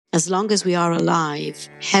as long as we are alive,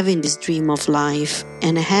 having this dream of life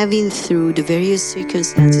and having through the various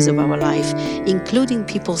circumstances of our life, including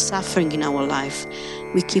people suffering in our life,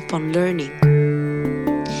 we keep on learning.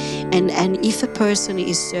 And if a person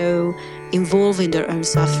is so involved in their own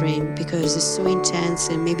suffering because it's so intense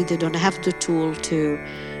and maybe they don't have the tool to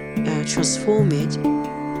transform it,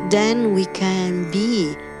 then we can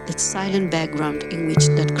be that silent background in which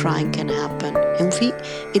that crying can happen. And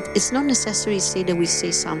it's not necessary to say that we say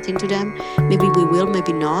something to them. Maybe we will,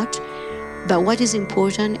 maybe not. But what is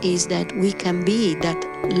important is that we can be that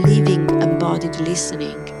living, embodied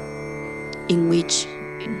listening in which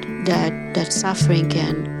that suffering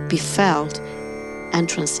can be felt and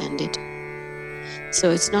transcended. So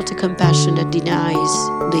it's not a compassion that denies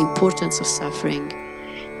the importance of suffering.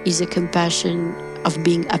 It's a compassion of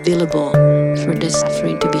being available for the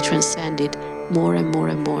suffering to be transcended more and more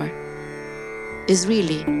and more. It's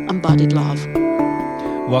really embodied love.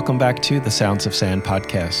 Welcome back to the Sounds of Sand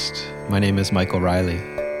podcast. My name is Michael Riley.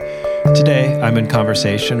 Today, I'm in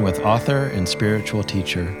conversation with author and spiritual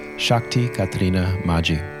teacher Shakti Caterina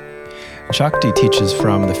Maggi. Shakti teaches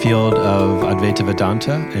from the field of Advaita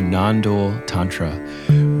Vedanta and non-dual Tantra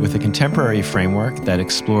with a contemporary framework that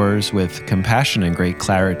explores with compassion and great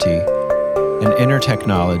clarity an inner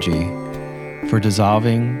technology for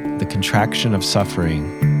dissolving the contraction of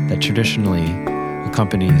suffering that traditionally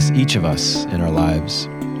accompanies each of us in our lives.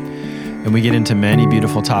 And we get into many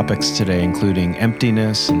beautiful topics today, including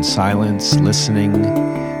emptiness and silence, listening,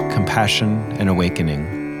 compassion, and awakening.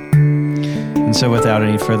 And so without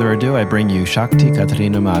any further ado, I bring you Shakti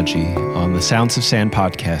Caterina Maggi on the Sounds of Sand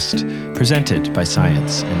podcast, presented by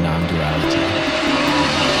Science and Non-Duality.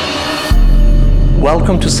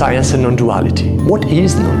 Welcome to Science and Non-Duality. What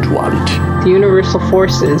is non-duality? The universal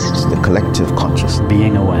forces. It's the collective consciousness.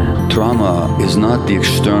 Being aware. Trauma is not the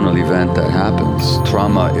external event that happens.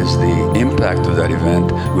 Trauma is the impact of that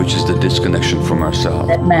event, which is the disconnection from ourselves.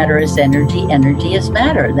 That matter is energy, energy is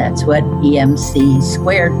matter. That's what EMC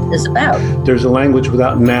squared is about. There's a language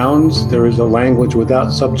without nouns. There is a language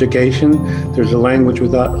without subjugation. There's a language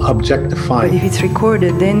without objectifying. But if it's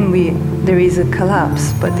recorded, then there is a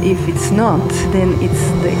collapse. But if it's not, then it's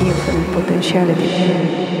the infinite potentiality.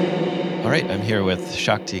 All right, I'm here with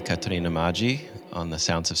Shakti Caterina Maggi on the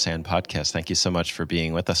Sounds of Sand podcast. Thank you so much for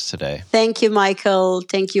being with us today. Thank you, Michael.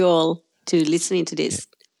 Thank you all to listening to this.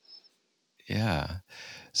 Yeah.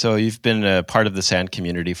 So you've been a part of the sand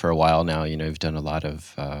community for a while now. You know, you've done a lot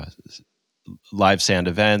of live sand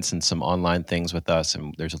events and some online things with us.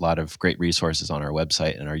 And there's a lot of great resources on our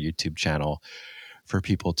website and our YouTube channel for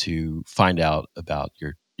people to find out about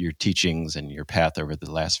your teachings and your path over the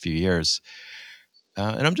last few years.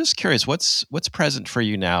 And I'm just curious, what's present for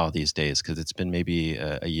you now these days? Because it's been maybe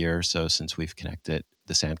a year or so since we've connected.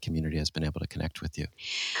 The sand community has been able to connect with you.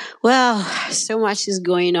 Well, so much is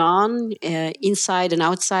going on inside and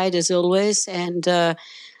outside as always. And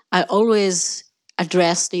I always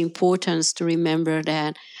address the importance to remember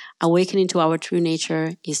that awakening to our true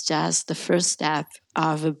nature is just the first step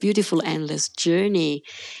of a beautiful, endless journey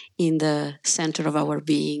in the center of our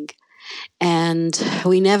being. And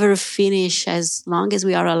we never finish as long as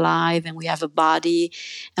we are alive and we have a body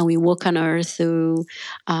and we walk on earth to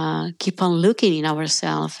keep on looking in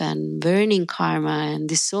ourselves and burning karma and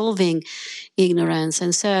dissolving ignorance.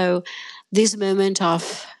 And so this moment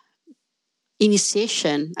of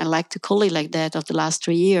initiation, I like to call it like that, of the last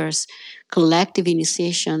 3 years, collective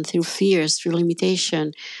initiation through fears, through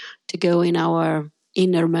limitation, to go in our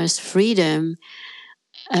innermost freedom,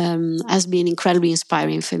 has been incredibly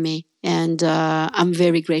inspiring for me. And I'm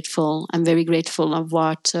very grateful. I'm very grateful of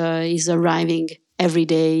what is arriving every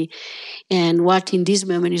day. And what in this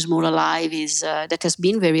moment is more alive is, that has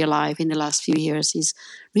been very alive in the last few years, is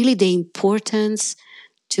really the importance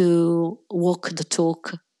to walk the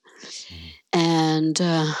talk and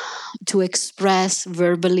to express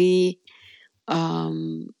verbally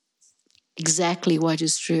exactly what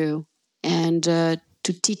is true. And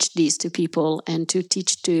to teach this to people and to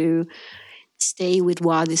teach to stay with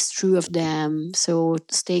what is true of them. So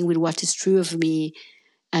staying with what is true of me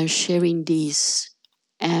and sharing this.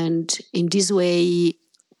 And in this way,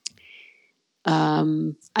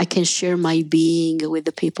 I can share my being with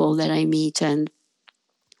the people that I meet, and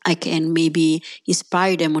I can maybe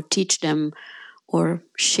inspire them or teach them or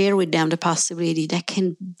share with them the possibility that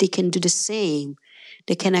they can do the same.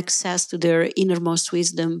 They can access to their innermost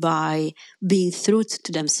wisdom by being true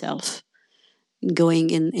to themselves, going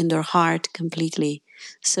in their heart completely.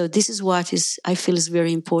 So this is what I feel is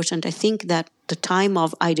very important. I think that the time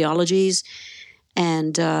of ideologies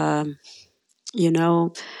and,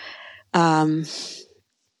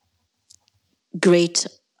 great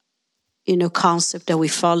concept that we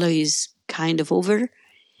follow is kind of over.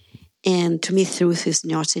 And to me, truth is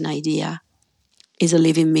not an idea; it's a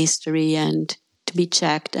living mystery, and to be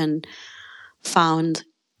checked and found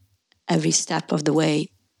every step of the way.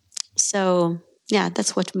 So, yeah,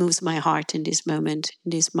 that's what moves my heart in this moment,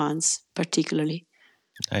 in these months, particularly.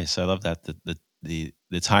 Nice. I love that the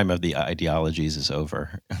time of the ideologies is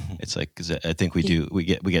over. It's like, 'cause I think we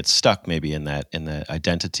get stuck maybe in that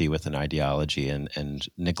identity with an ideology and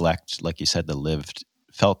neglect, like you said, the lived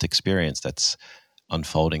felt experience that's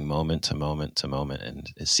unfolding moment to moment to moment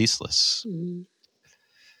and is ceaseless. Mm.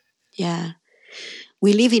 Yeah.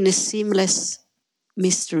 We live in a seamless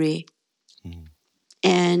mystery. Mm.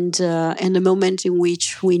 And the moment in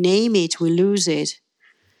which we name it, we lose it.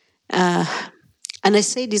 And I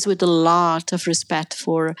say this with a lot of respect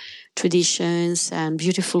for traditions and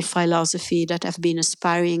beautiful philosophy that have been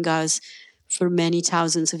inspiring us for many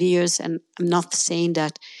thousands of years. And I'm not saying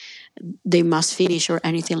that they must finish or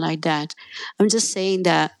anything like that. I'm just saying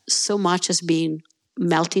that so much has been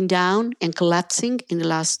melting down and collapsing in the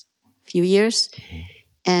last few years.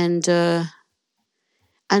 And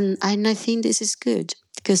I think this is good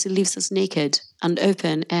because it leaves us naked and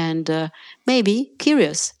open and maybe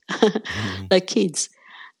curious, like kids,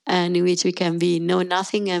 and in which we can be know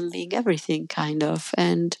nothing and being everything, kind of.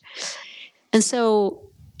 And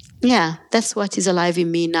so, yeah, that's what is alive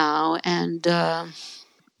in me now. And to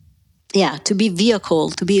be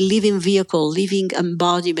vehicle, to be a living vehicle, living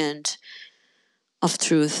embodiment of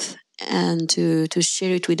truth, and to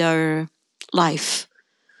share it with our life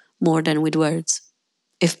more than with words,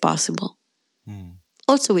 if possible.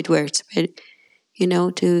 Also with words, but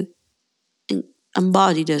to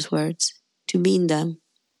embody those words, to mean them.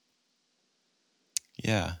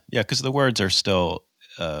 Yeah, because the words are still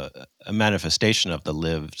a manifestation of the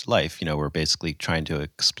lived life. We're basically trying to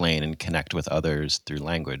explain and connect with others through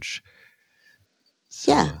language.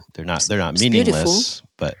 So Yeah, they're not it's beautiful. meaningless,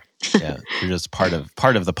 but yeah, they're just part of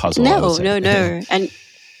the puzzle. I would No, say. no, and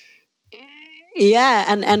yeah,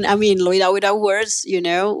 and I mean, without words,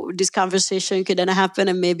 this conversation could then happen,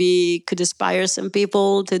 and maybe could inspire some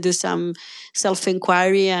people to do some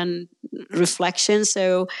self-inquiry and reflection.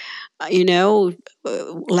 So,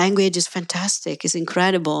 language is fantastic; it's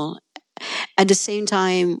incredible. At the same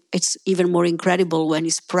time, it's even more incredible when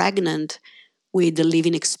it's pregnant with the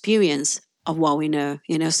living experience of what we know.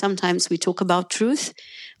 Sometimes we talk about truth,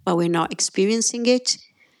 but we're not experiencing it.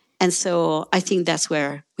 And so I think that's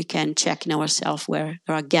where we can check in ourselves where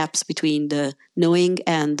there are gaps between the knowing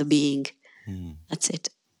and the being. That's it.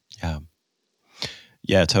 Yeah.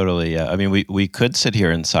 Yeah, totally. Yeah. I mean, we could sit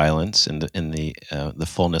here in silence in the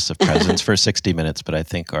fullness of presence for 60 minutes, but I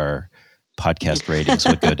think our podcast ratings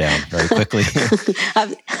would go down very quickly.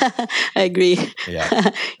 I agree.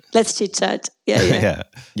 Yeah. Let's chit chat. Yeah.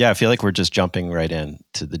 Yeah. I feel like we're just jumping right in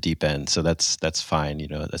to the deep end, so that's fine.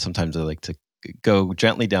 Sometimes I like to go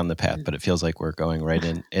gently down the path, but it feels like we're going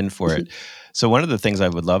right in for it. So one of the things I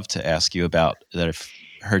would love to ask you about that I've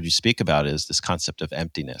heard you speak about is this concept of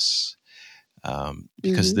emptiness.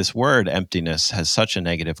 Because this word emptiness has such a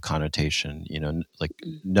negative connotation, like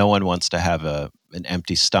no one wants to have an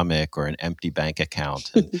empty stomach or an empty bank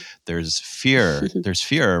account. And there's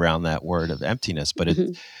fear around that word of emptiness, but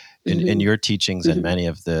in your teachings and many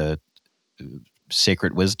of the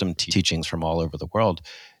sacred wisdom teachings from all over the world,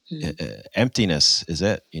 emptiness is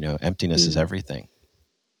it, emptiness is everything.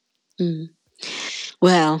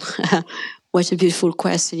 Well, what a beautiful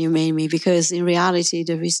question you made me, because in reality,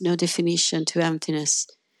 there is no definition to emptiness.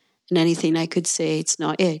 And anything I could say, it's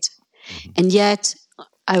not it. And yet,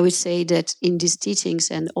 I would say that in these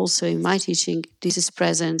teachings and also in my teaching, this is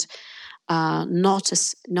present not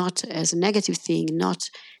as a negative thing.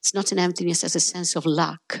 It's not an emptiness as a sense of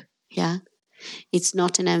lack. Yeah, it's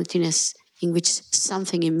not an emptiness in which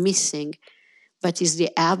something is missing, but is the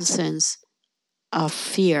absence of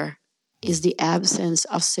fear, is the absence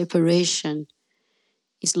of separation,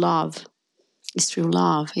 is love, is true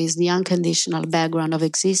love, is the unconditional background of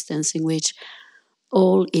existence in which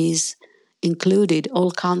all is included, all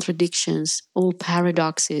contradictions, all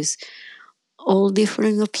paradoxes, all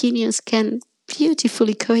different opinions can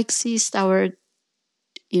beautifully coexist.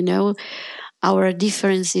 Our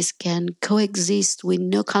differences can coexist with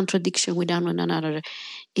no contradiction with one another.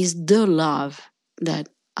 Is the love that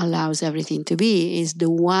allows everything to be, is the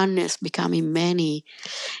oneness becoming many.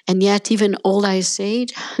 And yet even all I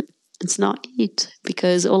said, it's not it,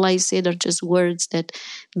 because all I said are just words that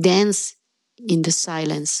dance in the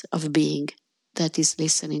silence of being that is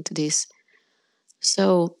listening to this.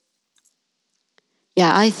 So,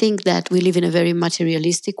 yeah, I think that we live in a very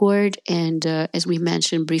materialistic world. And as we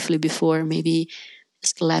mentioned briefly before, maybe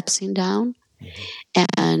is collapsing down,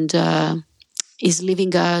 and is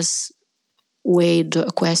leaving us with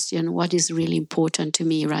a question: what is really important to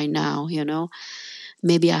me right now?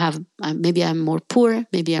 Maybe I'm more poor,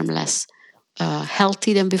 maybe I'm less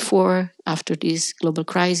healthy than before after this global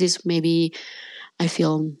crisis. Maybe I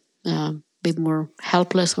feel a bit more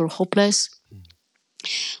helpless or hopeless.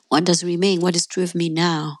 What does remain? What is true of me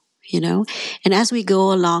now? And as we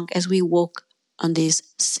go along, as we walk on this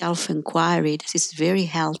self-inquiry, this is very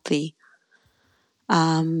healthy.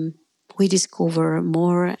 We discover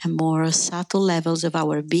more and more subtle levels of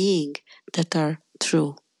our being that are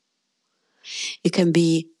true. It can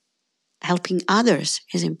be helping others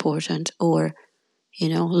is important, or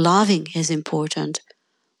loving is important,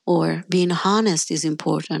 or being honest is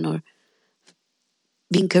important, or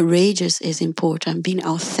being courageous is important, being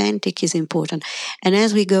authentic is important. And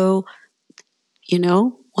as we go,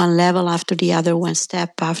 one level after the other, one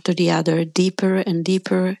step after the other, deeper and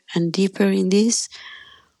deeper and deeper in this,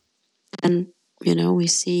 and we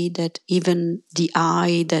see that even the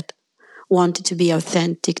I that wanted to be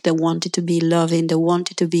authentic, that wanted to be loving, that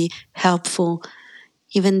wanted to be helpful,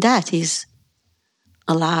 even that is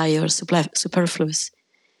a lie or superfluous.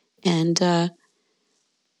 And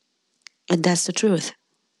that's the truth.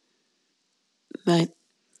 But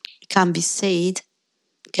it can't be said,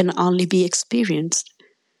 can only be experienced.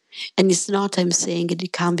 And it's not I'm saying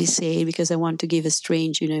it can't be said because I want to give a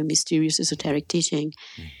strange, mysterious esoteric teaching.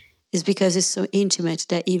 It's because it's so intimate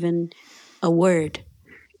that even a word,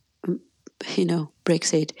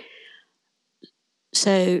 breaks it.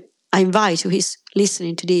 So I invite who is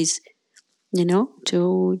listening to this,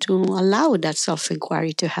 to allow that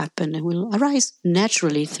self-inquiry to happen, and will arise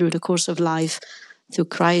naturally through the course of life, through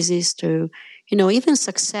crisis, through, even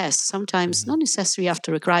success. Sometimes not necessarily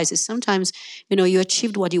after a crisis. Sometimes, you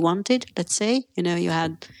achieved what you wanted. Let's say, you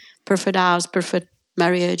had perfect house, perfect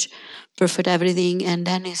marriage, perfect everything, and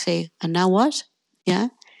then you say, and now what? Yeah,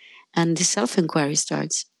 and the self-inquiry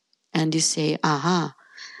starts, and you say, aha.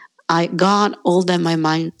 I got all that my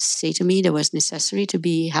mind say to me that was necessary to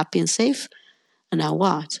be happy and safe. And now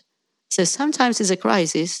what? So sometimes it's a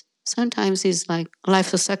crisis. Sometimes it's like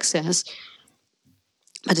life of success.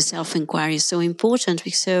 But the self-inquiry is so important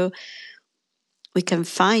because we can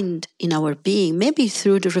find in our being, maybe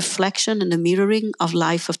through the reflection and the mirroring of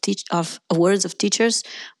life of words of teachers,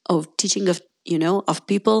 of teaching of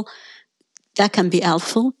people, that can be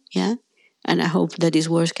helpful. Yeah. And I hope that these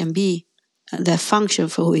words can be the function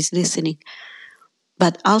for who is listening.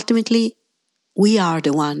 But ultimately, we are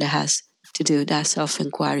the one that has to do that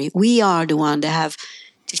self-inquiry. We are the one that have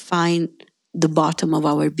to find the bottom of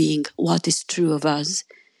our being, what is true of us.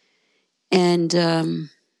 And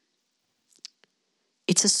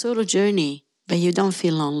it's a solo journey, but you don't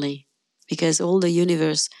feel lonely because all the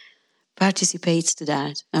universe participates to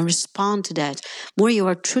that and respond to that. More you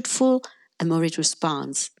are truthful, and more it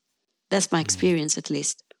responds. That's my experience, at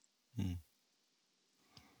least.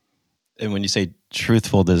 And when you say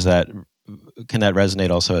truthful, can that resonate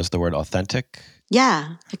also as the word authentic?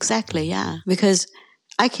 Yeah, exactly. Yeah. Because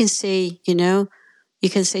I can say, you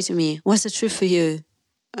can say to me, what's the truth for you?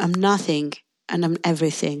 I'm nothing and I'm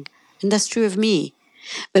everything. And that's true of me.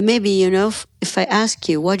 But maybe, if I ask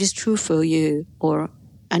you what is true for you, or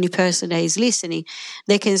any person that is listening,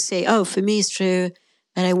 they can say, oh, for me it's true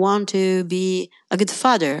that I want to be a good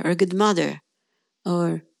father or a good mother,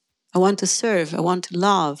 or I want to serve, I want to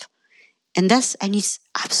love. And it's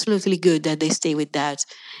absolutely good that they stay with that.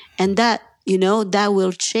 And that, that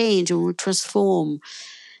will change and will transform.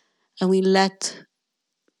 And we let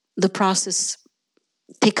the process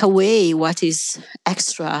take away what is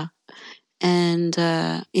extra. And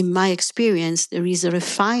in my experience, there is a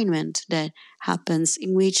refinement that happens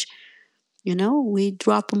in which, we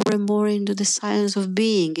drop more and more into the silence of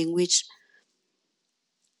being, in which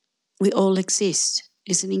we all exist.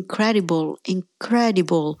 It's an incredible,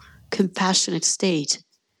 incredible, compassionate state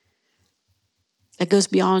that goes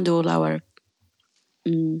beyond all our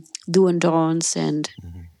do and don'ts and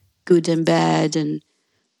good and bad and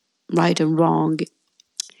right and wrong.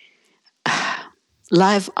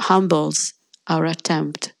 Life humbles our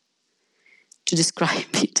attempt to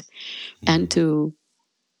describe it and to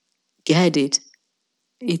get it.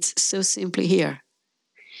 It's so simply here.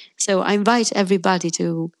 So I invite everybody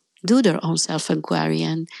to do their own self-inquiry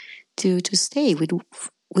and to stay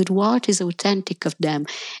with what is authentic of them.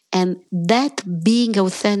 And that being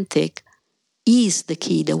authentic is the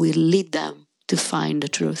key that will lead them to find the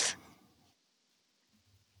truth.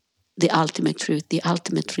 The ultimate truth, the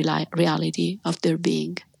ultimate reality of their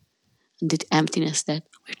being. And the emptiness that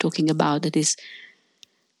we're talking about, that is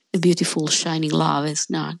a beautiful, shining love, is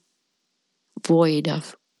not. void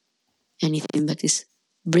of anything, but is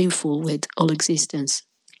brimful with all existence.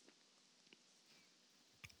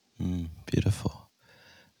 Beautiful.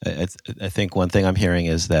 I think one thing I'm hearing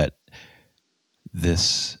is that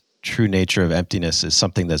this true nature of emptiness is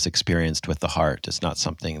something that's experienced with the heart. It's not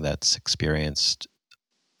something that's experienced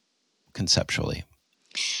conceptually.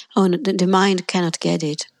 Oh, the mind cannot get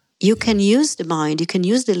it. You can use the mind, you can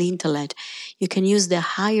use the intellect, you can use the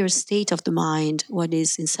higher state of the mind, what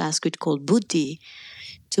is in Sanskrit called buddhi,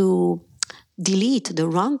 to delete the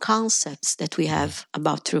wrong concepts that we have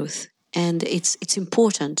about truth. And it's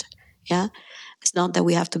important, yeah? It's not that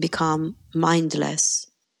we have to become mindless.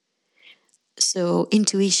 So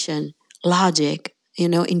intuition, logic,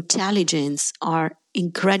 intelligence are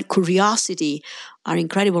curiosity are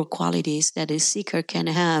incredible qualities that a seeker can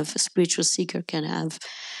have, a spiritual seeker can have,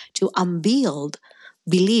 to unbuild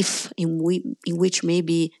belief in which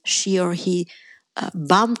maybe she or he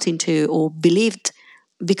bumped into or believed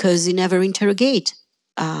because he never interrogate,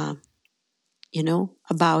 about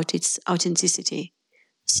its authenticity.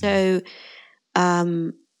 So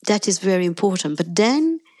that is very important. But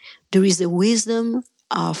then there is the wisdom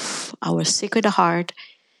of our sacred heart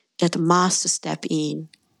that must step in.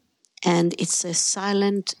 And it's a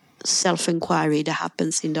silent self-inquiry that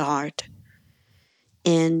happens in the heart.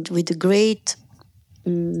 And with the great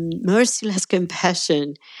merciless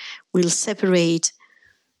compassion, we'll separate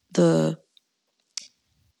the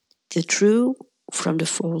true from the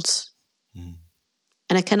false.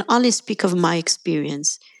 And I can only speak of my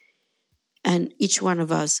experience. And each one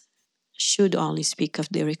of us should only speak of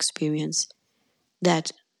their experience.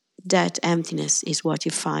 That emptiness is what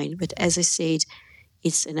you find. But as I said,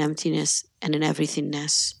 it's an emptiness and an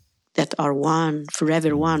everythingness that are one,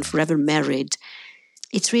 forever married.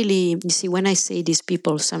 It's really, you see, when I say this,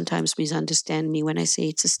 people sometimes misunderstand me when I say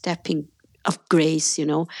it's a stepping of grace,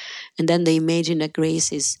 and then they imagine that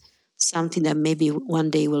grace is something that maybe one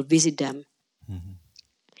day will visit them.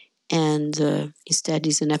 And instead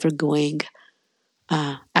is an ever-going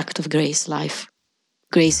act of grace, life.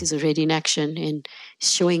 Grace is already in action and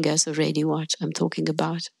showing us already what I'm talking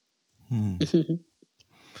about.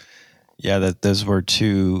 Yeah, those were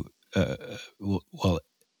two,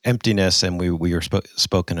 emptiness, and we were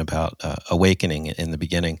spoken about awakening in the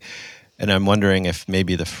beginning. And I'm wondering if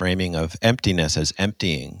maybe the framing of emptiness as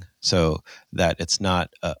emptying, so that it's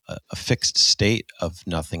not a fixed state of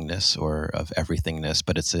nothingness or of everythingness,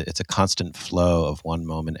 but it's a constant flow of one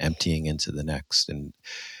moment emptying into the next, and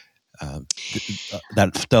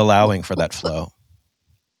that allowing for that flow.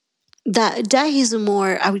 That is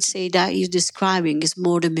more, I would say, that you're describing is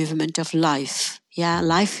more the movement of life. Yeah,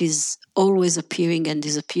 life is always appearing and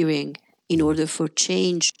disappearing in order for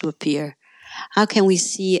change to appear. How can we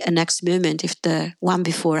see a next moment if the one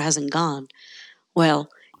before hasn't gone? Well,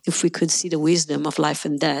 if we could see the wisdom of life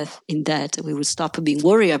and death in that, we would stop being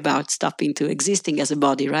worried about stopping to existing as a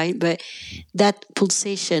body, right? But that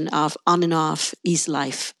pulsation of on and off is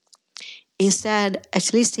life. Instead,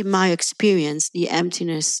 at least in my experience, the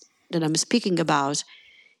emptiness that I'm speaking about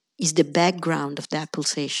is the background of that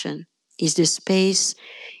pulsation, is the space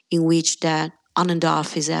in which that on and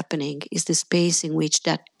off is happening, is the space in which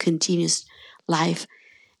that continuous life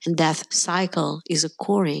and death cycle is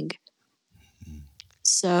occurring.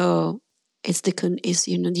 So it's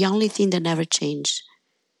the only thing that never changed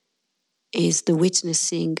is the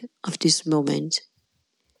witnessing of this moment.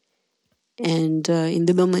 And in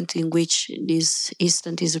the moment in which this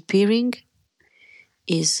instant is appearing,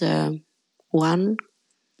 is one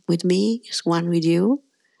with me, is one with you,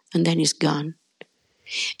 and then it's gone.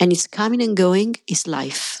 And its coming and going is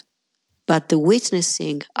life. But the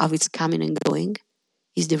witnessing of its coming and going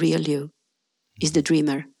is the real you, is the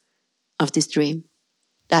dreamer of this dream.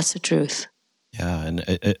 That's the truth. Yeah, and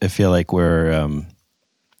I feel like we're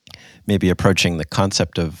maybe approaching the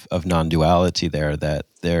concept of non-duality there, that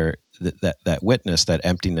witness, that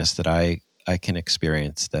emptiness that I can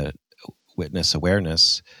experience, that witness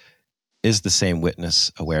awareness is the same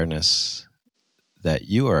witness awareness that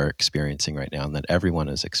you are experiencing right now and that everyone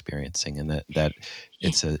is experiencing, and that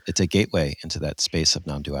it's a gateway into that space of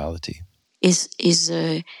non-duality. It is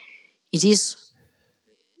the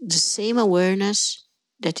same awareness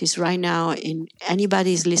that is right now in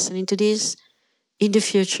anybody is listening to this, in the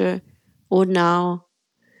future or now,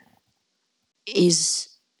 is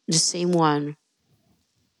the same one.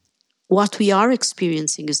 What we are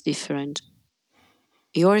experiencing is different.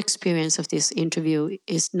 Your experience of this interview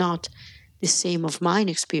is not the same of mine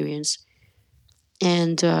experience.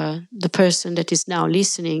 And the person that is now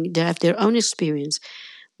listening, they have their own experience.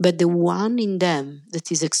 But the one in them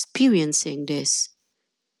that is experiencing this,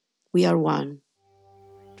 we are one.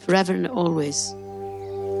 forever and always.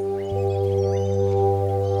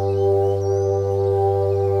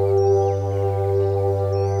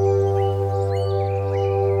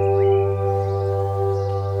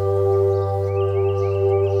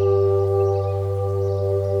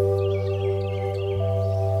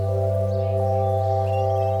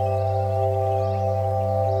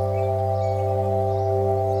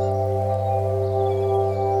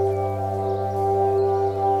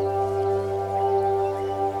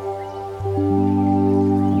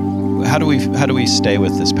 How do we stay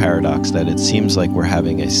with this paradox that it seems like we're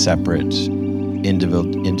having a separate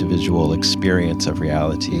individual experience of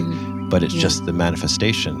reality, but it's just the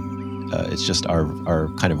manifestation. It's just our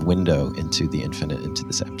kind of window into the infinite, into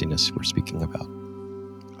this emptiness we're speaking about.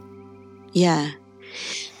 Yeah,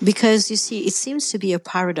 because you see, it seems to be a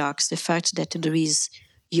paradox, the fact that there is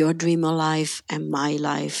your dreamer life and my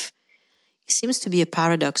life. It seems to be a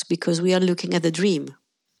paradox because we are looking at the dream.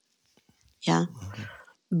 Yeah.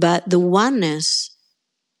 But the oneness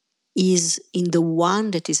is in the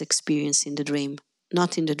one that is experiencing the dream,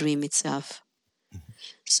 not in the dream itself.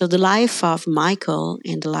 So the life of Michael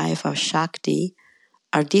and the life of Shakti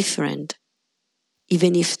are different,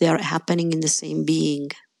 even if they are happening in the same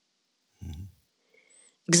being.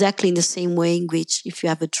 Exactly in the same way in which if you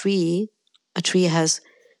have a tree has,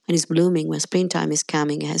 and is blooming, when springtime is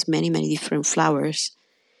coming, it has many, many different flowers.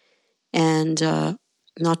 And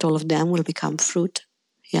not all of them will become fruit.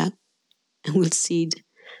 Yeah. And will seed.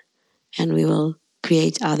 And we will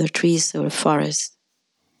create other trees or forests.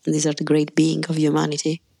 And these are the great beings of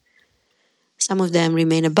humanity. Some of them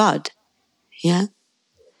remain a bud. Yeah.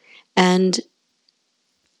 And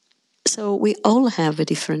so we all have a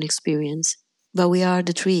different experience, but we are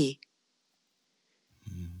the tree.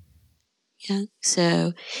 Yeah.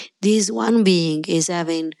 So this one being is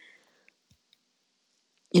having,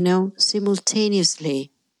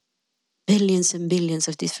 simultaneously billions and billions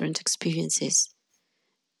of different experiences,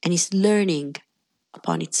 and is learning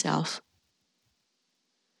upon itself.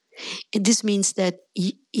 And this means that,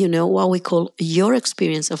 what we call your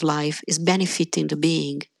experience of life is benefiting the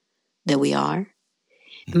being that we are.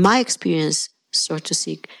 My experience, so to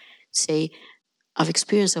say, of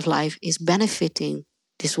experience of life is benefiting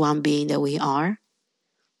this one being that we are,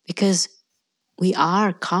 because we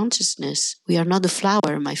are consciousness. We are not the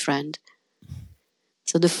flower, my friend.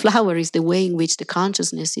 So the flower is the way in which the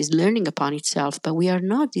consciousness is learning upon itself, but we are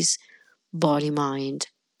not this body-mind.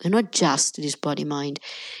 We're not just this body-mind.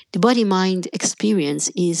 The body-mind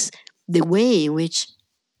experience is the way in which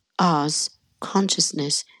us,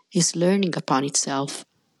 consciousness, is learning upon itself.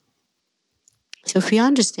 So if we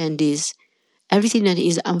understand this, everything that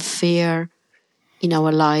is unfair in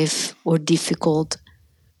our life or difficult,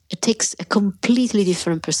 it takes a completely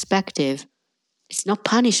different perspective. It's not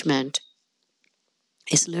punishment,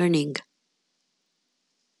 it's learning.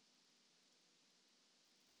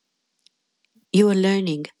 You are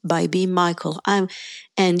learning by being Michael,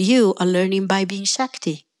 and you are learning by being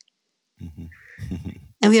Shakti.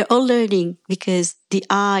 And we are all learning because the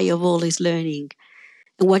eye of all is learning.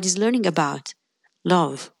 And what is learning about?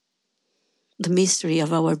 Love, the mystery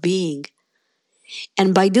of our being.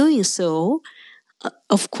 And by doing so,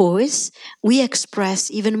 of course, we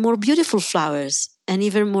express even more beautiful flowers and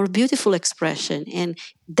even more beautiful expression. And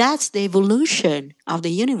that's the evolution of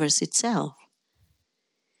the universe itself.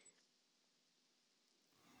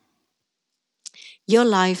 Your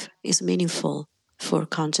life is meaningful for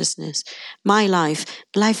consciousness. My life,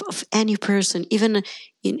 the life of any person, even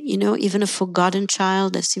a forgotten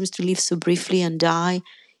child that seems to live so briefly and die,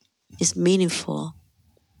 is meaningful.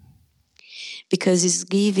 Because it's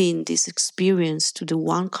giving this experience to the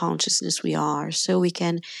one consciousness we are, so we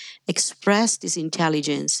can express this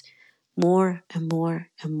intelligence more and more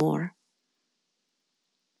and more.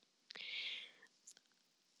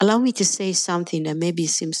 Allow me to say something that maybe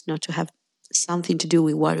seems not to have something to do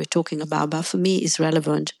with what we're talking about, but for me is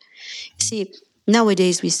relevant. See,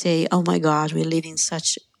 nowadays we say, oh my God, we're living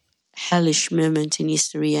such hellish moment in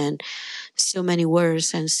history, and so many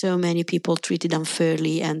wars and so many people treated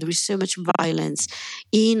unfairly, and there is so much violence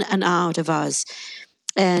in and out of us.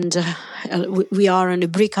 And we are on the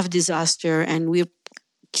brink of disaster, and we're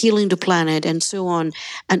killing the planet and so on.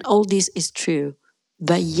 And all this is true.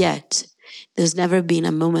 But yet, there's never been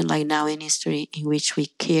a moment like now in history in which we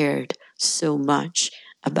cared so much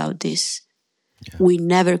about this. Yeah. We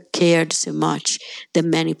never cared so much that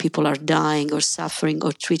many people are dying or suffering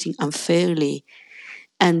or treating unfairly.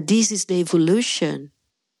 And this is the evolution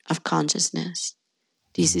of consciousness.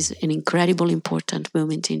 This is an incredible, important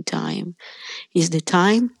moment in time. It's the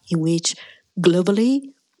time in which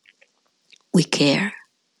globally we care.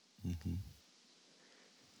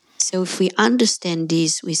 So if we understand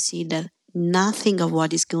this, we see that nothing of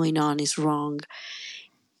what is going on is wrong.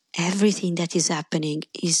 Everything that is happening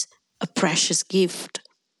is a precious gift,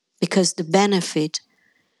 because the benefit,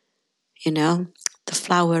 the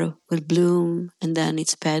flower will bloom and then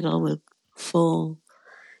its petal will fall.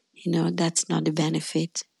 That's not the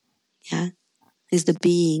benefit. Yeah, it's the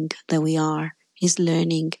being that we are. Is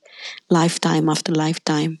learning lifetime after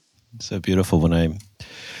lifetime. So beautiful. When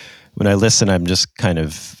I listen, I'm just kind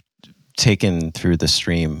of taken through the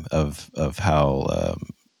stream of how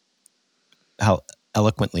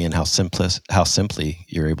eloquently and how simply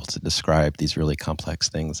you're able to describe these really complex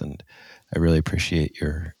things, and I really appreciate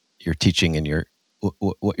your teaching and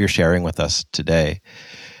what you're sharing with us today.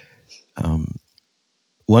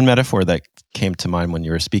 One metaphor that came to mind when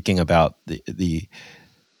you were speaking about the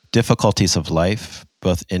difficulties of life,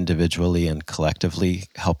 both individually and collectively,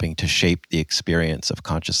 helping to shape the experience of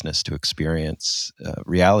consciousness, to experience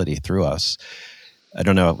reality through us. I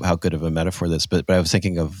don't know how good of a metaphor this, but I was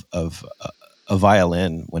thinking of a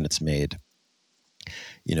violin when it's made.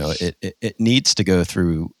 It needs to go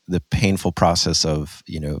through the painful process of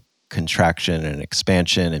contraction and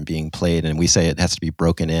expansion and being played, and we say it has to be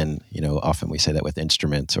broken in. Often we say that with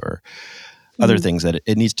instruments or other things, that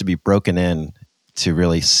it needs to be broken in to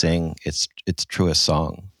really sing its truest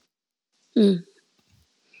song. There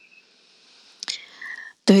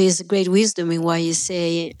is a great wisdom in what you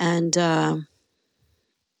say, and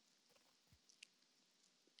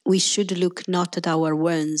we should look not at our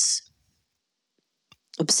wounds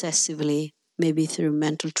obsessively, maybe through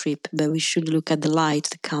mental trip, but we should look at the light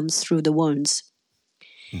that comes through the wounds.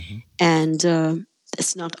 Mm-hmm. And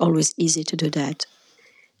it's not always easy to do that.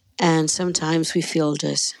 And sometimes we feel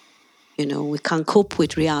just, we can't cope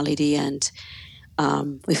with reality, and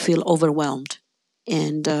we feel overwhelmed.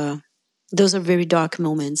 And those are very dark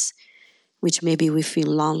moments, which maybe we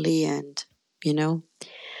feel lonely and,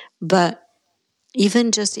 but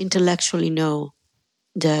even just intellectually know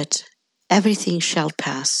that everything shall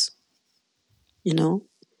pass.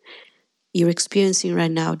 You're experiencing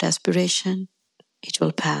right now desperation, it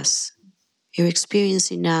will pass. You're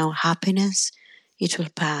experiencing now happiness, it will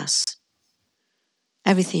pass.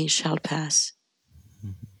 Everything shall pass.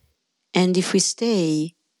 Mm-hmm. And if we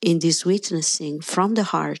stay in this witnessing from the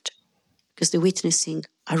heart, because the witnessing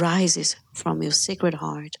arises from your sacred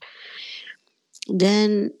heart,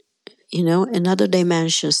 then, another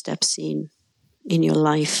dimension steps in your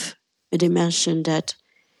life, a dimension that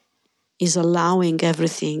is allowing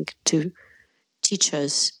everything to teach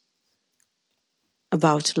us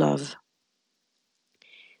about love.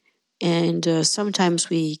 And sometimes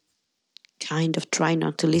we kind of try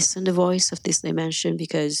not to listen to the voice of this dimension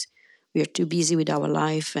because we are too busy with our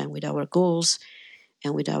life and with our goals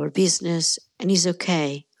and with our business, and it's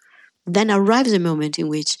okay. Then arrives a moment in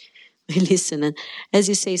which we listen, and as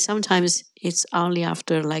you say, sometimes it's only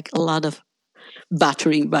after like a lot of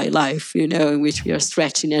battering by life, in which we are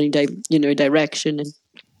stretching any direction. And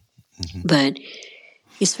but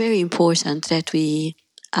it's very important that we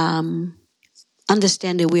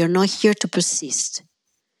understand that we are not here to persist.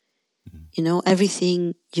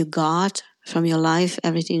 Everything you got from your life,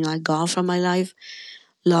 everything I got from my life,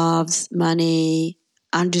 loves, money,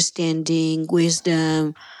 understanding,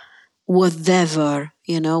 wisdom, whatever,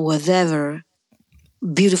 whatever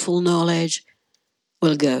beautiful knowledge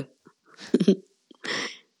will go.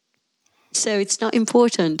 So it's not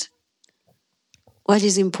important. What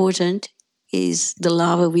is important is the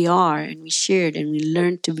lover we are, and we shared, and we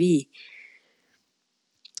learn to be.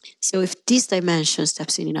 So if this dimension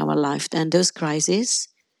steps in our life, then those crises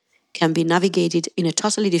can be navigated in a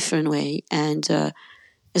totally different way. And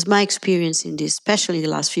as my experience in this, especially in the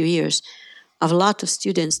last few years, I have a lot of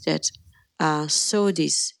students that saw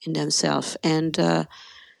this in themselves, and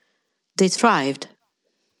they thrived,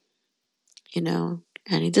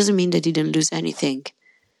 and it doesn't mean they didn't lose anything.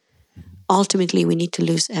 Ultimately, we need to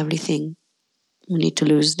lose everything. We need to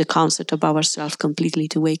lose the concept of ourselves completely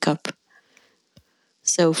to wake up.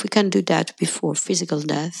 So if we can do that before physical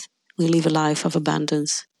death, we live a life of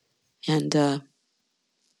abundance and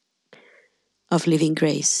of living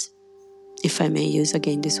grace, if I may use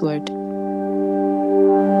again this word.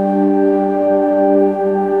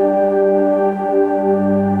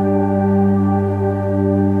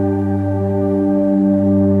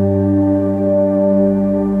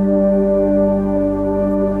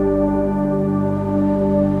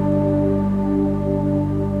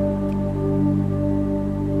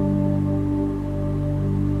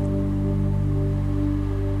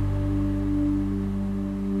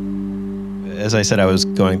 As I said, I was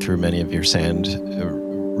going through many of your sand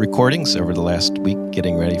recordings over the last week,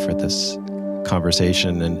 getting ready for this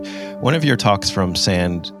conversation. And one of your talks from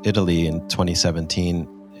Sand, Italy in 2017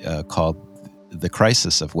 called The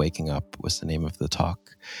Crisis of Waking Up was the name of the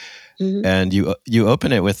talk. Mm-hmm. And you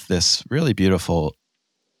open it with this really beautiful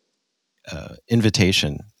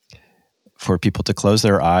invitation for people to close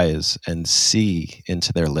their eyes and see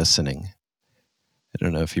into their listening. I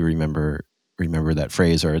don't know if you remember that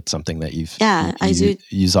phrase, or it's something that I do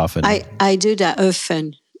use often. I do that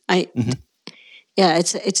often. Mm-hmm. Yeah,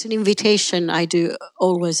 it's an invitation I do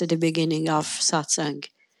always at the beginning of satsang,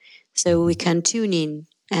 so we can tune in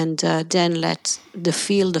and then let the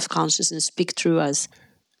field of consciousness speak through us.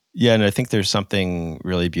 Yeah, and I think there's something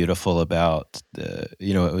really beautiful about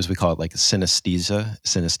as we call it, like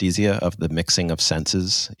synesthesia of the mixing of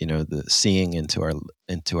senses. The seeing into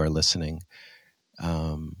our listening.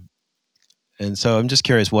 And so I'm just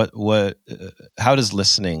curious, how does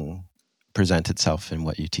listening present itself in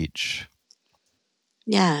what you teach?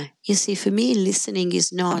 Yeah, you see, for me, listening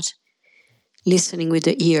is not listening with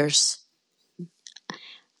the ears.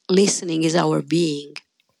 Listening is our being.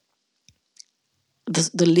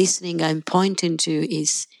 The listening I'm pointing to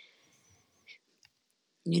is,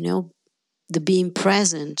 the being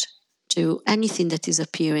present to anything that is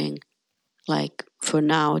appearing. Like for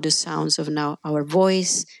now, the sounds of now our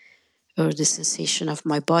voice, or the sensation of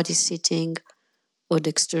my body sitting, or the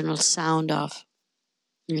external sound of,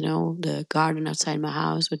 the garden outside my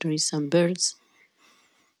house where there is some birds,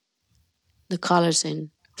 the colors and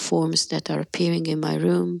forms that are appearing in my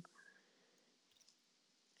room,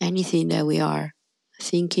 anything that we are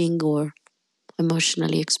thinking or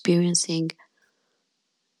emotionally experiencing.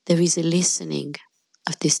 There is a listening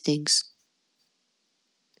of these things.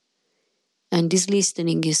 And this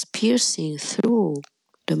listening is piercing through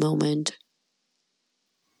the moment.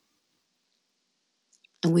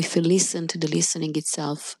 And if we listen to the listening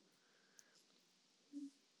itself,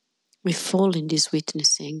 we fall in this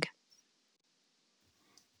witnessing.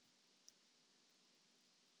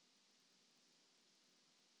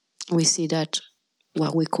 We see that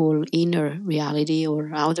what we call inner reality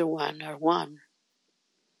or outer one are one.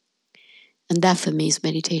 And that for me is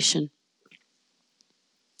meditation.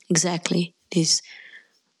 Exactly this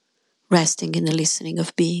resting in the listening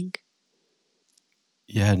of being.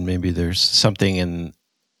 Yeah, and maybe there's something in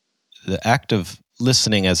the act of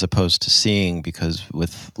listening as opposed to seeing, because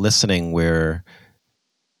with listening we're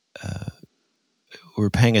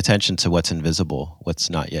paying attention to what's invisible, what's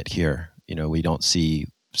not yet here. We don't see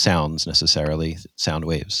sounds necessarily, sound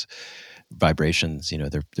waves, vibrations.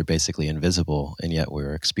 They're basically invisible, and yet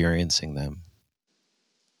we're experiencing them.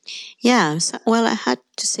 Yeah, well, I had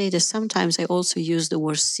to say that sometimes I also use the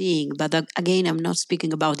word seeing, but again, I'm not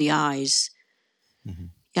speaking about the eyes. Mm-hmm.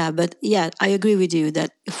 Yeah, but yeah, I agree with you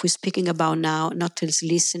that if we're speaking about now, not just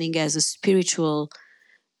listening as a spiritual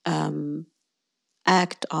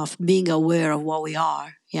act of being aware of what we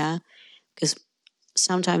are, yeah, because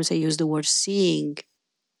sometimes I use the word seeing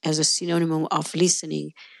as a synonym of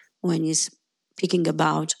listening when you're speaking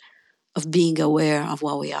about of being aware of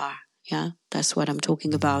what we are. Yeah, that's what I'm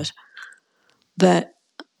talking about. But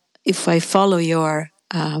if I follow your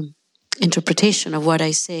interpretation of what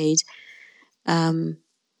I said,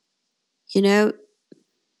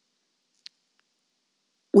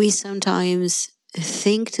 we sometimes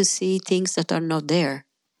think to see things that are not there.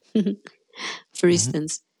 For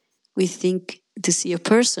instance, we think to see a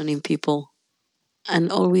person in people,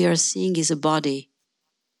 and all we are seeing is a body,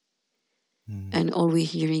 and all we're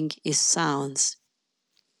hearing is sounds.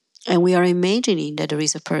 And we are imagining that there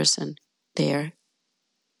is a person there.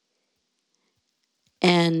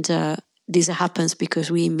 And this happens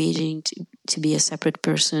because we imagine to be a separate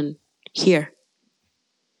person here.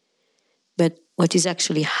 But what is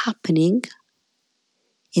actually happening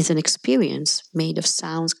is an experience made of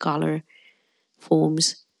sounds, color,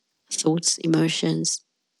 forms, thoughts, emotions.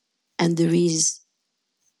 And there is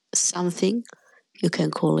something, you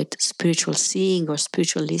can call it spiritual seeing or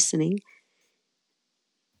spiritual listening,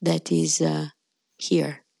 that is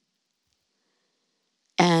here.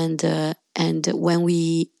 And when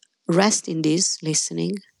we rest in this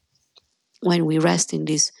listening, when we rest in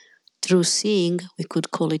this true seeing, we could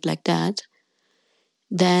call it like that,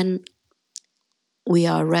 then we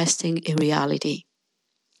are resting in reality.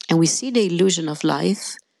 And we see the illusion of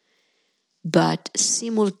life, but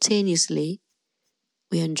simultaneously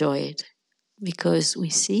we enjoy it because we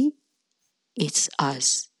see it's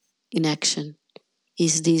us in action.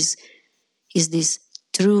 Is this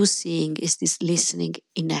true seeing, is this listening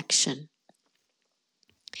in action.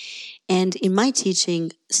 And in my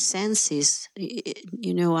teaching, senses,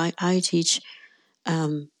 I teach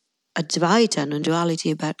Advaita,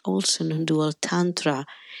 non-duality, but also non-dual Tantra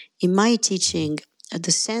in my teaching,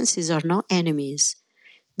 the senses are not enemies.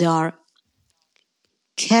 They are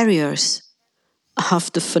carriers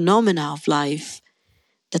of the phenomena of life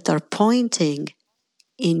that are pointing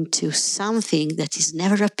into something that is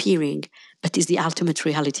never appearing, but is the ultimate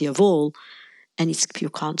reality of all, and it's pure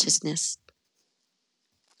consciousness.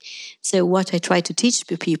 So what I try to teach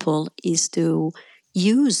to people is to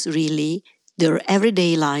use really their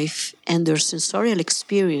everyday life and their sensorial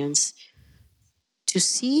experience to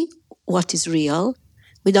see what is real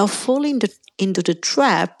without falling into the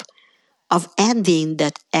trap of adding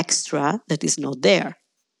that extra that is not there,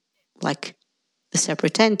 like the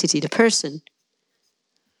separate entity, the person.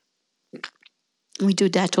 We do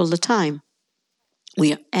that all the time.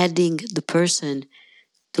 We are adding the person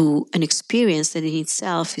to an experience that in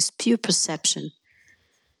itself is pure perception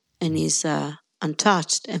and is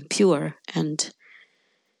untouched and pure, and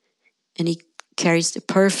it carries the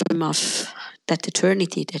perfume of that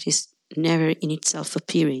eternity that is never in itself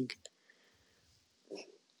appearing.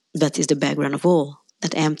 That is the background of all,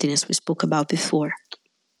 that emptiness we spoke about before.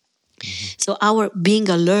 So our being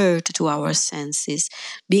alert to our senses,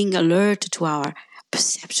 being alert to our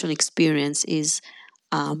perception experience is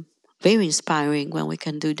very inspiring when we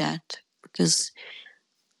can do that. Because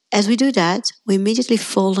as we do that, we immediately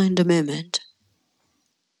fall in the moment.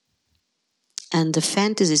 And the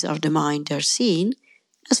fantasies of the mind are seen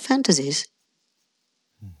as fantasies.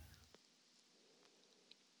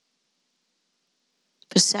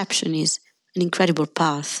 Perception is an incredible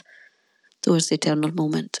path towards the eternal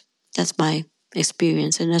moment. That's my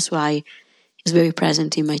experience, and that's why it's very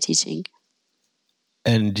present in my teaching.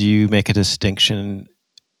 And do you make a distinction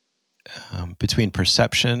between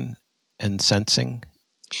perception and sensing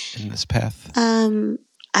in this path?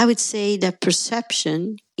 I would say that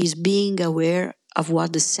perception is being aware of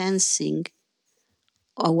what the sensing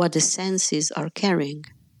or what the senses are carrying.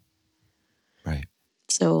 Right.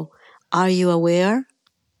 So, are you aware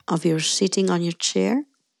of your sitting on your chair?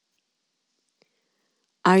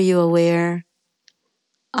 Are you aware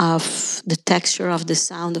of the texture of the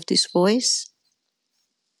sound of this voice?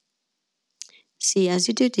 See, as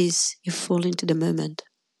you do this, you fall into the moment.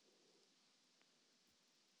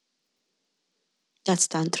 That's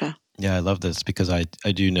Tantra. Yeah, I love this because I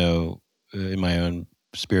do know in my own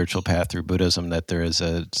spiritual path through Buddhism that there is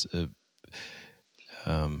I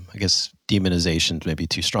guess demonization may be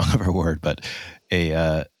too strong of a word, but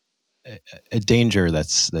a danger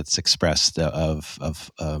that's expressed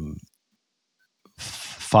of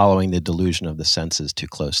following the delusion of the senses too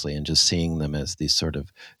closely and just seeing them as these sort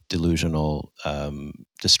of delusional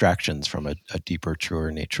distractions from a deeper,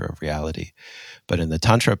 truer nature of reality. But in the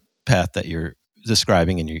Tantra path that you're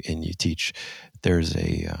describing and you teach, there's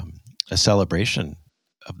a celebration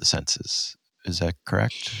of the senses. Is that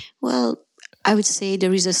correct? Well, I would say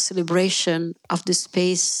there is a celebration of the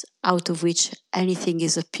space out of which anything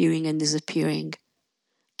is appearing and disappearing.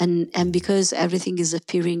 And because everything is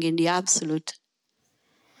appearing in the absolute,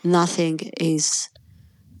 nothing is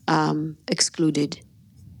excluded.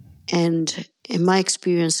 And in my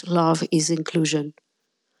experience, love is inclusion.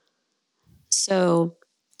 So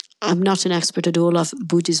I'm not an expert at all of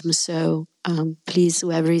Buddhism, so please,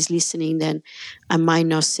 whoever is listening, then I might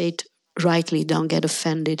not say it rightly, don't get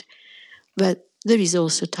offended. But there is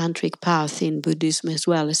also tantric path in Buddhism as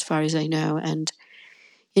well, as far as I know. And,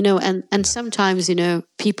 and sometimes,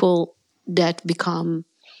 people that become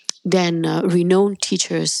then renowned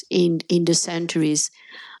teachers in the centuries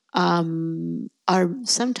are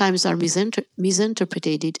sometimes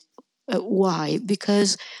misinterpreted. Why?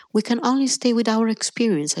 Because we can only stay with our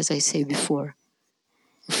experience, as I say before.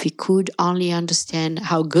 If we could only understand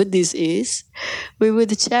how good this is, we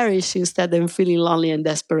would cherish instead of feeling lonely and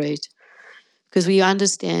desperate. Because we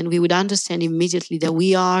would understand immediately that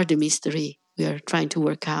we are the mystery we are trying to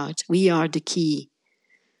work out. We are the key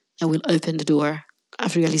that will open the door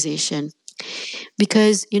of realization.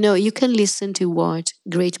 Because, you can listen to what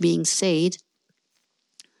great beings said,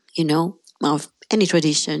 of any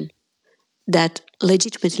tradition that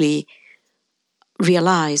legitimately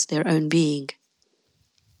realize their own being.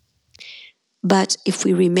 But if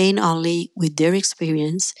we remain only with their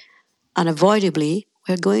experience, unavoidably,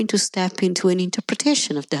 we're going to step into an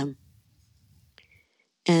interpretation of them.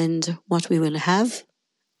 And what we will have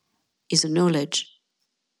is a knowledge.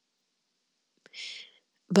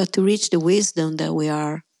 But to reach the wisdom that we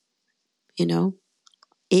are,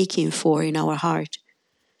 aching for in our heart,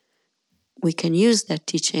 we can use that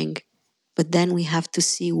teaching, but then we have to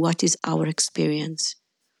see what is our experience.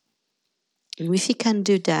 And if we can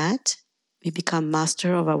do that, we become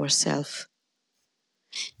master of ourselves.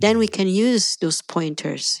 Then we can use those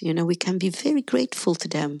pointers, we can be very grateful to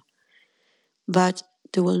them but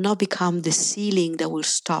they will not become the ceiling that will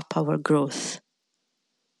stop our growth.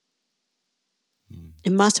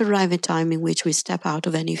 It must arrive a time in which we step out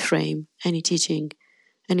of any frame, any teaching,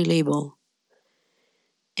 any label.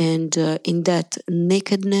 And in that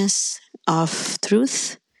nakedness of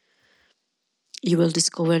truth, you will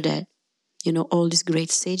discover that, all these great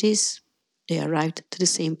sages, they arrived to the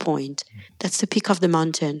same point. That's the peak of the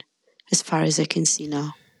mountain, as far as I can see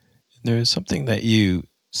now. There is something that you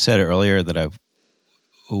said earlier that I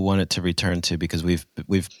wanted to return to, because we've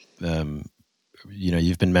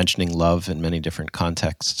you've been mentioning love in many different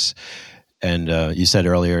contexts, and you said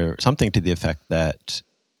earlier something to the effect that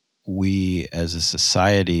we as a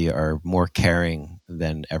society are more caring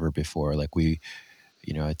than ever before. Like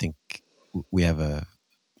I think we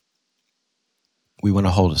want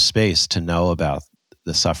to hold a space to know about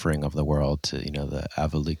the suffering of the world, to the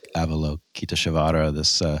Avalokiteshvara,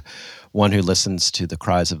 this one who listens to the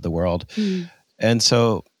cries of the world. And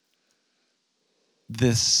so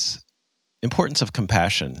this importance of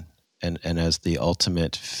compassion and as the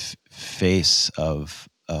ultimate face of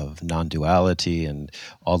non-duality and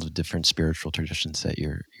all the different spiritual traditions that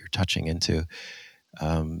you're touching into.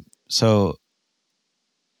 So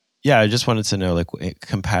yeah, I just wanted to know, like,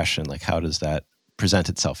 compassion, like, how does that present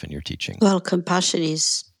itself in your teaching? Well, compassion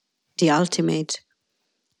is the ultimate,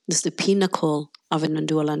 it's the pinnacle of a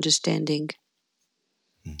non-dual understanding.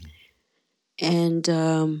 And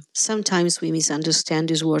sometimes we misunderstand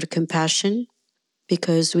this word compassion,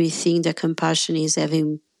 because we think that compassion is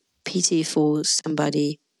having pity for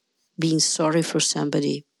somebody, being sorry for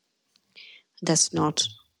somebody. That's not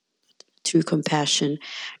true compassion.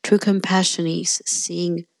 True compassion is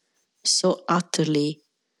seeing so utterly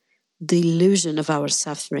the illusion of our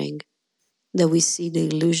suffering that we see the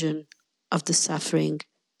illusion of the suffering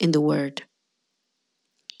in the word,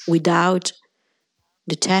 without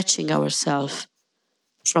detaching ourselves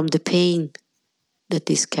from the pain that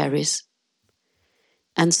this carries.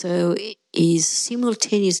 And so it is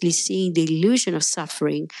simultaneously seeing the illusion of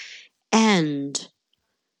suffering and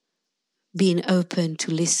being open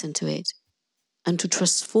to listen to it and to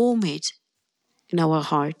transform it in our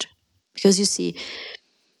heart. Because you see,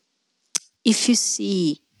 if you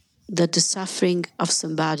see that the suffering of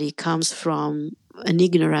somebody comes from an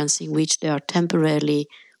ignorance in which they are temporarily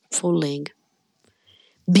falling,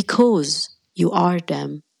 because you are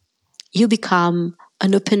them, you become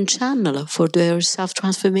an open channel for their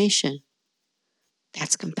self-transformation.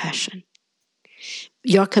 That's compassion.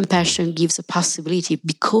 Your compassion gives a possibility,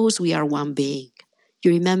 because we are one being.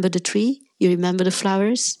 You remember the tree? You remember the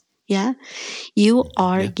flowers? Yeah? You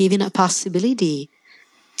are giving a possibility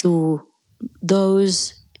to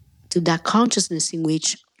that consciousness in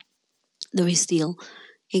which there is still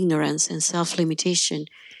ignorance and self-limitation.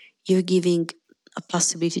 You're giving a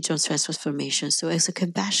possibility to transformation. So as a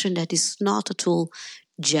compassion that is not at all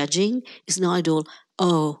judging, it's not at all,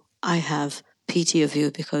 oh, I have pity of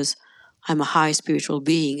you because I'm a high spiritual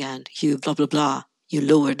being and you blah, blah, blah, you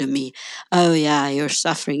lower than me. Oh yeah, you're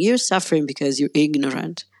suffering. You're suffering because you're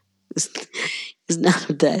ignorant. It's none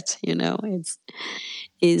of that,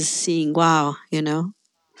 It's seeing, wow,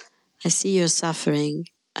 I see your suffering.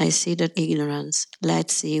 I see that ignorance.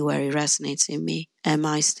 Let's see where it resonates in me. Am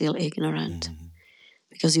I still ignorant?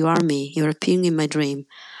 Because you are me. You're appearing in my dream.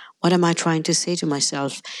 What am I trying to say to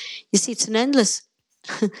myself? You see, it's an endless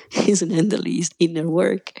inner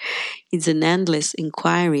work. It's an endless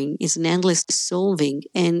inquiring. It's an endless solving.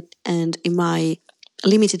 And in my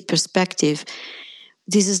limited perspective,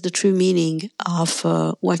 this is the true meaning of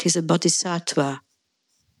what is a bodhisattva.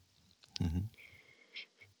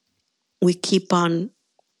 We keep on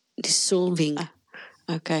dissolving.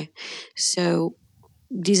 Okay, so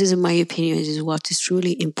this is, in my opinion, is what is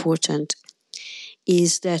truly important,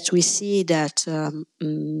 is that we see that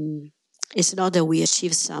it's not that we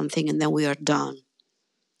achieve something and then we are done.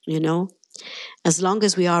 As long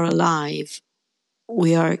as we are alive,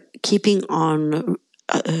 we are keeping on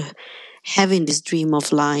having this dream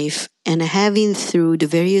of life, and having, through the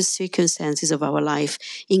various circumstances of our life,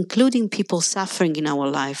 including people suffering in our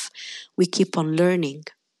life, we keep on learning.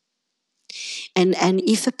 And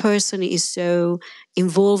if a person is so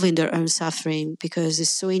involved in their own suffering because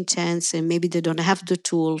it's so intense and maybe they don't have the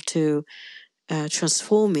tool to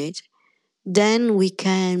transform it, then we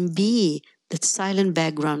can be that silent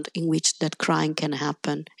background in which that crying can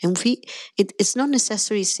happen. And it's not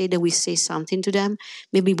necessary to say that we say something to them.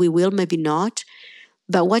 Maybe we will, maybe not.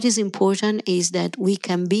 But what is important is that we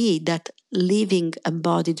can be that living,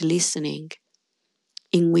 embodied listening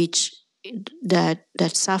in which that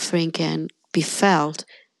suffering can be felt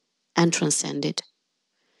and transcended.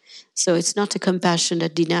 So it's not a compassion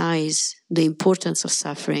that denies the importance of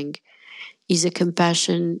suffering. It's a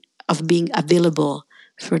compassion of being available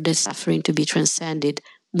for the suffering to be transcended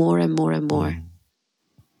more and more and more.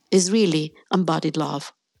 It's really embodied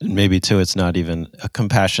love. And maybe too, it's not even a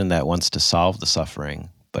compassion that wants to solve the suffering,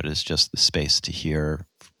 but it's just the space to hear,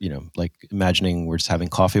 like imagining we're just having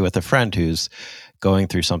coffee with a friend who's going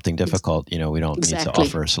through something difficult. We don't need to Exactly.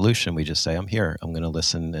 offer a solution. We just say, I'm here. I'm going to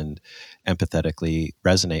listen and empathetically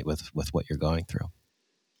resonate with what you're going through.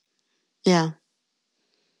 Yeah.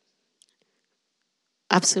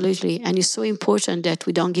 Absolutely. And it's so important that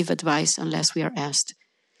we don't give advice unless we are asked.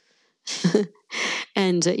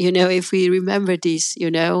 And, if we remember this,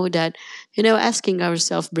 that, asking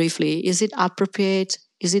ourselves briefly, is it appropriate?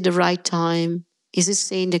 Is it the right time? Is it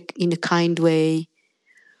saying in a kind way?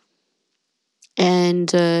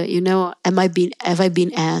 And, have I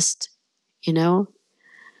been asked?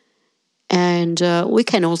 And we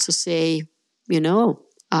can also say,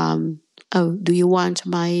 oh, do you want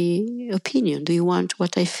my opinion? Do you want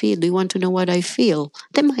what I feel? Do you want to know what I feel?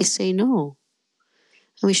 They might say no.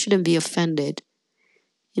 And we shouldn't be offended,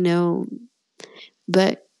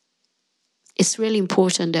 But it's really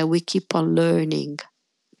important that we keep on learning.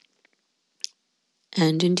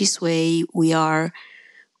 And in this way, we are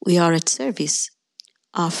at service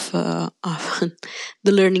of the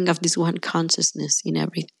learning of this one consciousness in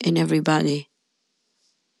everybody.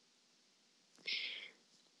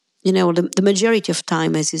 The majority of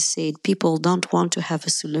time, as you said, people don't want to have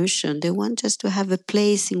a solution. They want just to have a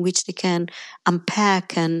place in which they can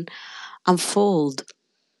unpack and unfold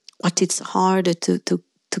what it's harder to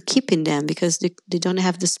keep in them, because they don't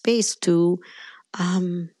have the space to,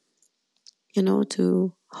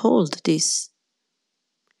 to hold this.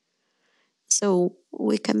 So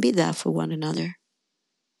we can be there for one another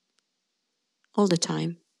all the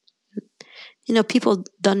time. People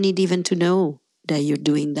don't need even to know that you're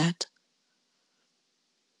doing that.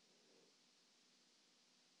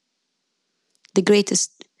 The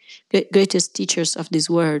greatest teachers of this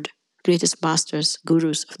world, greatest masters,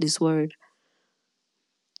 gurus of this world,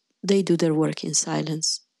 they do their work in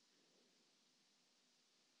silence.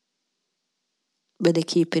 But they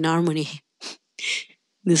keep in harmony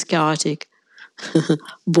this chaotic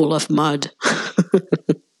ball of mud.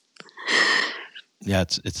 Yeah,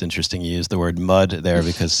 it's interesting you use the word mud there,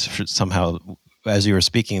 because somehow, as you were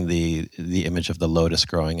speaking, the image of the lotus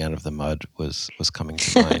growing out of the mud was coming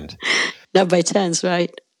to mind. Not by chance,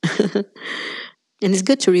 right? And it's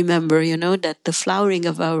good to remember, that the flowering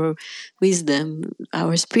of our wisdom,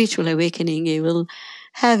 our spiritual awakening, it will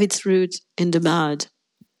have its root in the mud.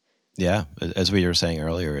 Yeah, as we were saying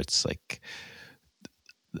earlier, it's like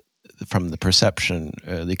from the perception,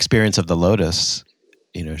 the experience of the lotus,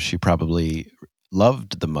 she probably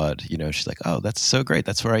loved the mud. She's like, oh, that's so great.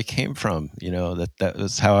 That's where I came from. That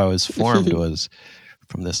was how I was formed, was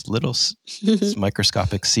from this little this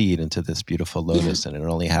microscopic seed into this beautiful lotus, and it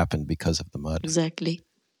only happened because of the mud. Exactly.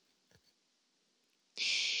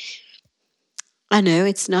 I know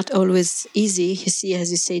it's not always easy. You see,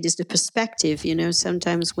 as you say, there's the perspective.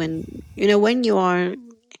 Sometimes when you are,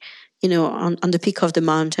 on the peak of the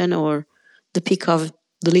mountain, or the peak of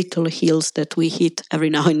the little hills that we hit every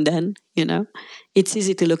now and then, it's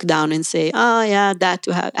easy to look down and say, oh yeah, that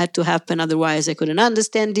had to happen, otherwise I couldn't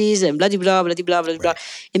understand this, and blah blah blah blah blah blah.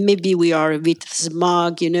 And maybe we are a bit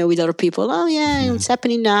smug, with other people. Oh yeah, it's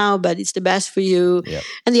happening now, but it's the best for you. Yep.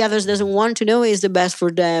 And the others doesn't want to know it's the best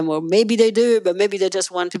for them, or maybe they do, but maybe they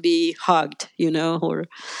just want to be hugged, or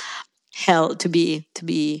held, to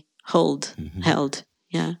be held.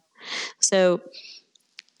 Yeah. So,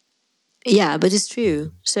 yeah, but it's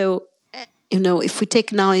true. So, if we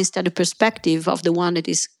take now instead the perspective of the one that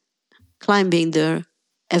is climbing the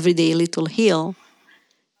everyday little hill,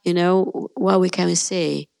 what we can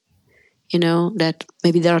say, that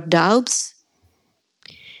maybe there are doubts,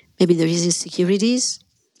 maybe there is insecurities,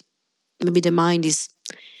 maybe the mind is,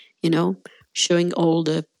 showing all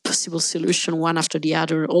the possible solution one after the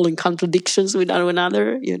other, all in contradictions with one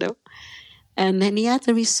another, And then yet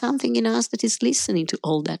there is something in us that is listening to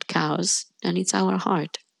all that chaos, and it's our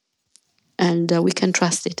heart. And we can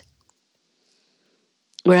trust it.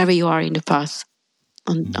 Wherever you are in the path,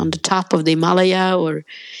 on the top of the Himalaya, or,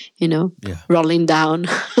 rolling down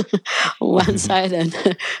one side and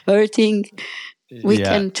hurting, we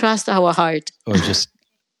can trust our heart. Or just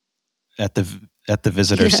at the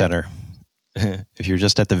visitor center. If you're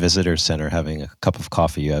just at the visitor center having a cup of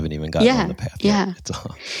coffee, you haven't even gotten on the path yet.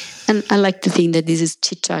 And I like to think that this is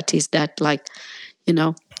chit-chat, is that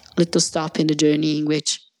little stop in the journey in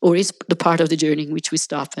which, or is the part of the journey in which we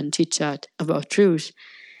stop and chit-chat about truth.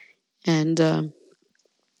 And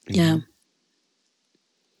Yeah.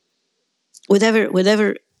 Whatever,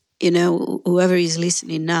 whoever is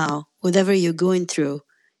listening now, whatever you're going through,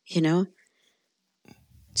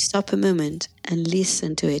 stop a moment and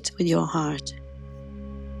listen to it with your heart.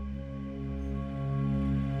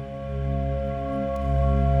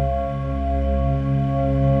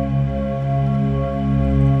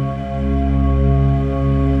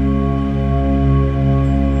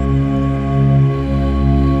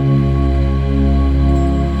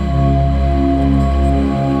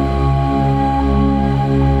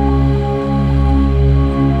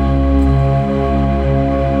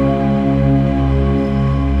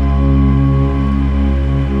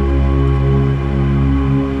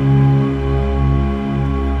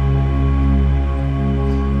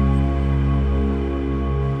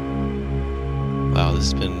 Wow,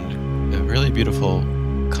 this has been a really beautiful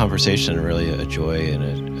conversation, really a joy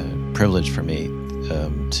and a privilege for me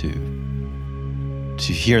to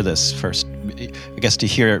hear this first. I guess to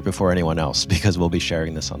hear it before anyone else, because we'll be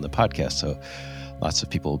sharing this on the podcast, so lots of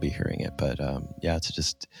people will be hearing it. But to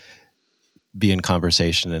just be in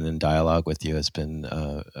conversation and in dialogue with you has been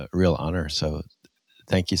a real honor. So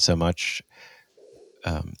thank you so much,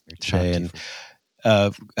 Shay. And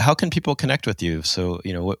how can people connect with you? So,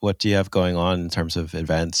 what do you have going on in terms of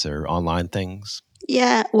events or online things?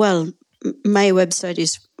 Yeah, well, my website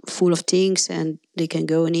is full of things, and they can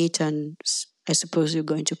go on it, and I suppose you're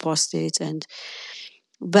going to post it.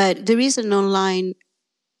 But there is an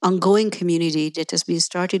ongoing community that has been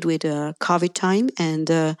started with COVID time, and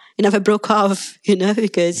it never broke off,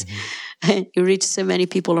 because you reach so many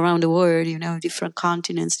people around the world, different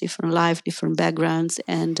continents, different life, different backgrounds,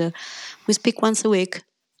 and we speak once a week.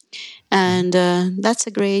 And that's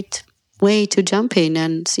a great way to jump in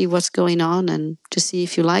and see what's going on and to see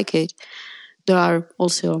if you like it. There are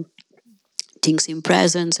also things in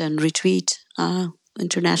presence and retreat,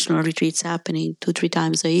 international retreats happening 2-3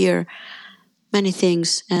 times a year, many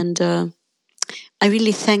things. And I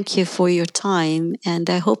really thank you for your time. And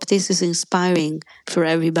I hope this is inspiring for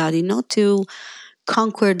everybody, not to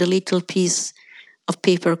conquer the little piece of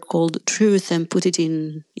paper called truth and put it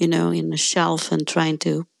in a shelf and trying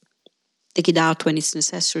to take it out when it's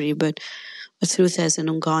necessary, but a truth as an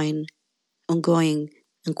ongoing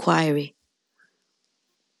inquiry.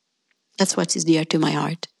 That's what is dear to my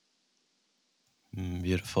heart.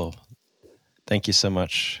 Beautiful. Thank you so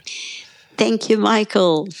much. Thank you,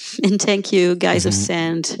 Michael, and thank you, guys of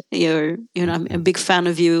Sand. I'm a big fan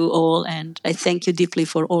of you all, and I thank you deeply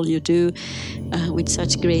for all you do with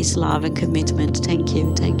such grace, love, and commitment. Thank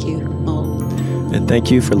you all. And thank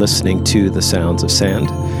you for listening to The Sounds of Sand.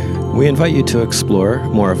 We invite you to explore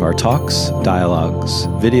more of our talks, dialogues,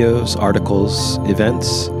 videos, articles,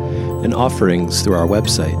 events, and offerings through our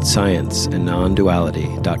website,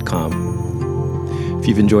 scienceandnonduality.com. If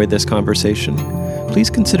you've enjoyed this conversation, please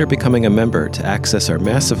consider becoming a member to access our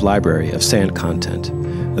massive library of Sand content,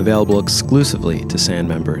 available exclusively to Sand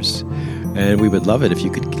members. And we would love it if you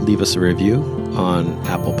could leave us a review on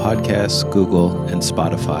Apple Podcasts, Google, and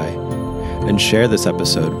Spotify. And share this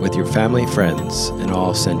episode with your family, friends, and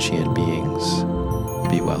all sentient beings.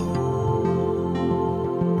 Be well.